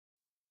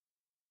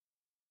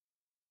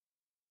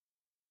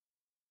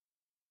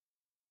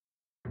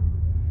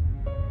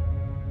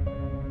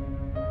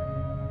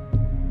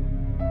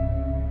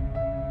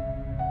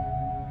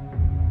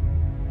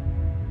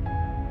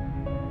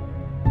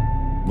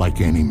Like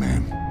any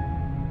man,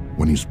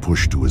 when he's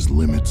pushed to his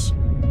limits,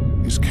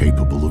 he's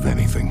capable of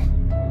anything.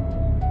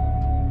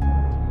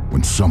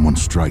 When someone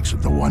strikes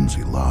at the ones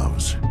he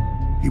loves,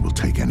 he will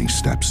take any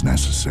steps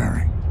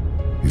necessary.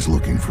 He's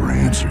looking for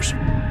answers,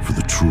 for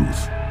the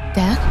truth.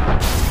 Dad?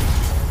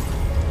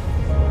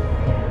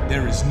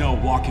 There is no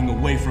walking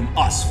away from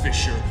us,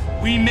 Fisher.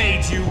 We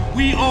made you,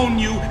 we own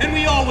you, and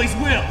we always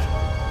will!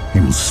 He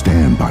will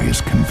stand by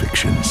his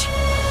convictions.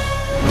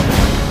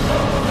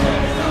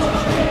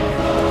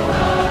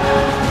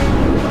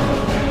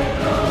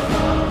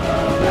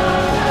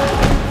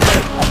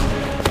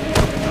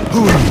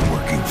 Who are you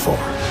working for?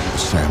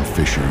 Sam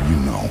Fisher, you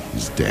know,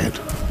 is dead.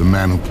 The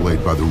man who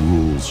played by the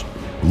rules,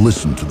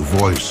 listened to the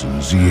voice in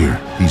his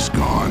ear, he's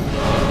gone.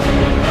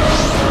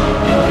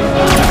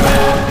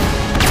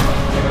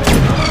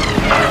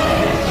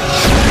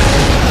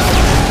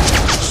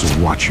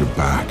 So watch your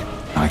back.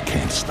 I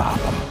can't stop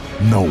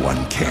him. No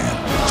one can.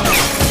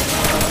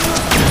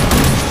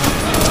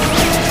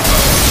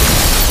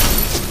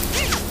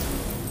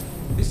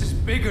 This is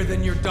bigger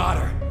than your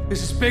daughter.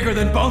 This is bigger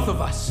than both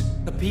of us.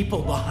 The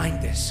people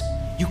behind this.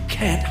 You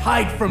can't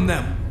hide from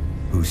them.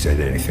 Who said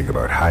anything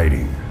about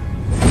hiding?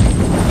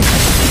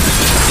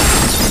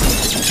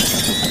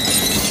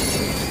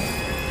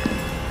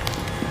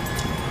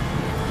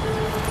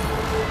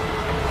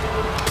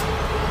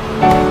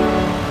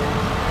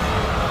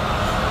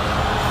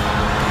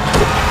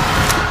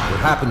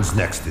 What happens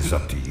next is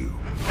up to you.